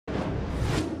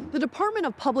Department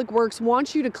of Public Works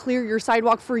wants you to clear your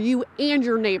sidewalk for you and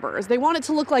your neighbors. They want it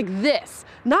to look like this,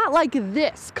 not like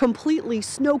this, completely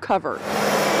snow covered.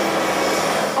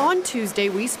 On Tuesday,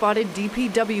 we spotted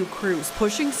DPW crews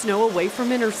pushing snow away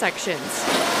from intersections.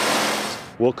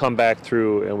 We'll come back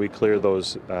through and we clear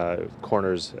those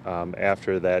corners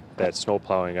after that snow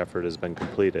plowing effort has been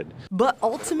completed. But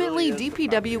ultimately,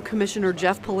 DPW Commissioner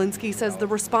Jeff Polinsky says the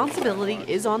responsibility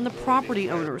is on the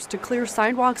property owners to clear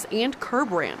sidewalks and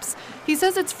curb ramps. He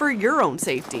says it's for your own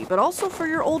safety, but also for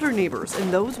your older neighbors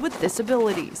and those with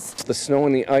disabilities. The snow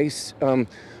and the ice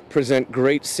present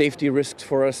great safety risks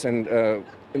for us and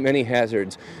many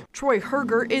hazards. Troy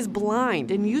Herger is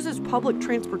blind and uses public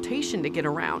transportation to get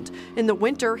around. In the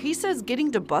winter, he says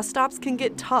getting to bus stops can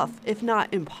get tough, if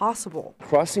not impossible.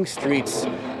 Crossing streets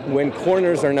when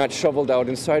corners are not shoveled out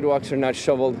and sidewalks are not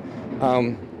shoveled,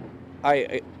 I'm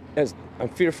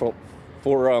fearful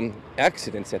for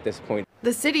accidents at this point.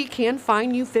 The city can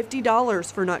fine you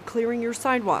 $50 for not clearing your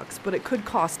sidewalks, but it could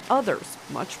cost others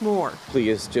much more.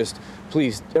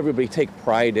 Please, everybody take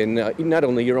pride in not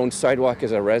only your own sidewalk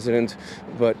as a resident,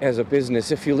 but as a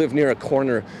business. If you live near a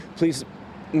corner, please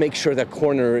make sure that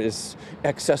corner is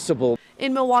accessible.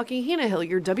 In Milwaukee, Hannah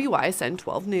Hilliard, WISN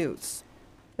 12 News.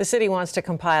 The city wants to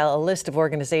compile a list of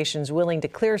organizations willing to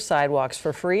clear sidewalks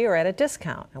for free or at a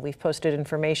discount. And we've posted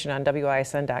information on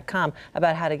WISN.com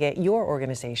about how to get your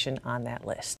organization on that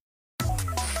list.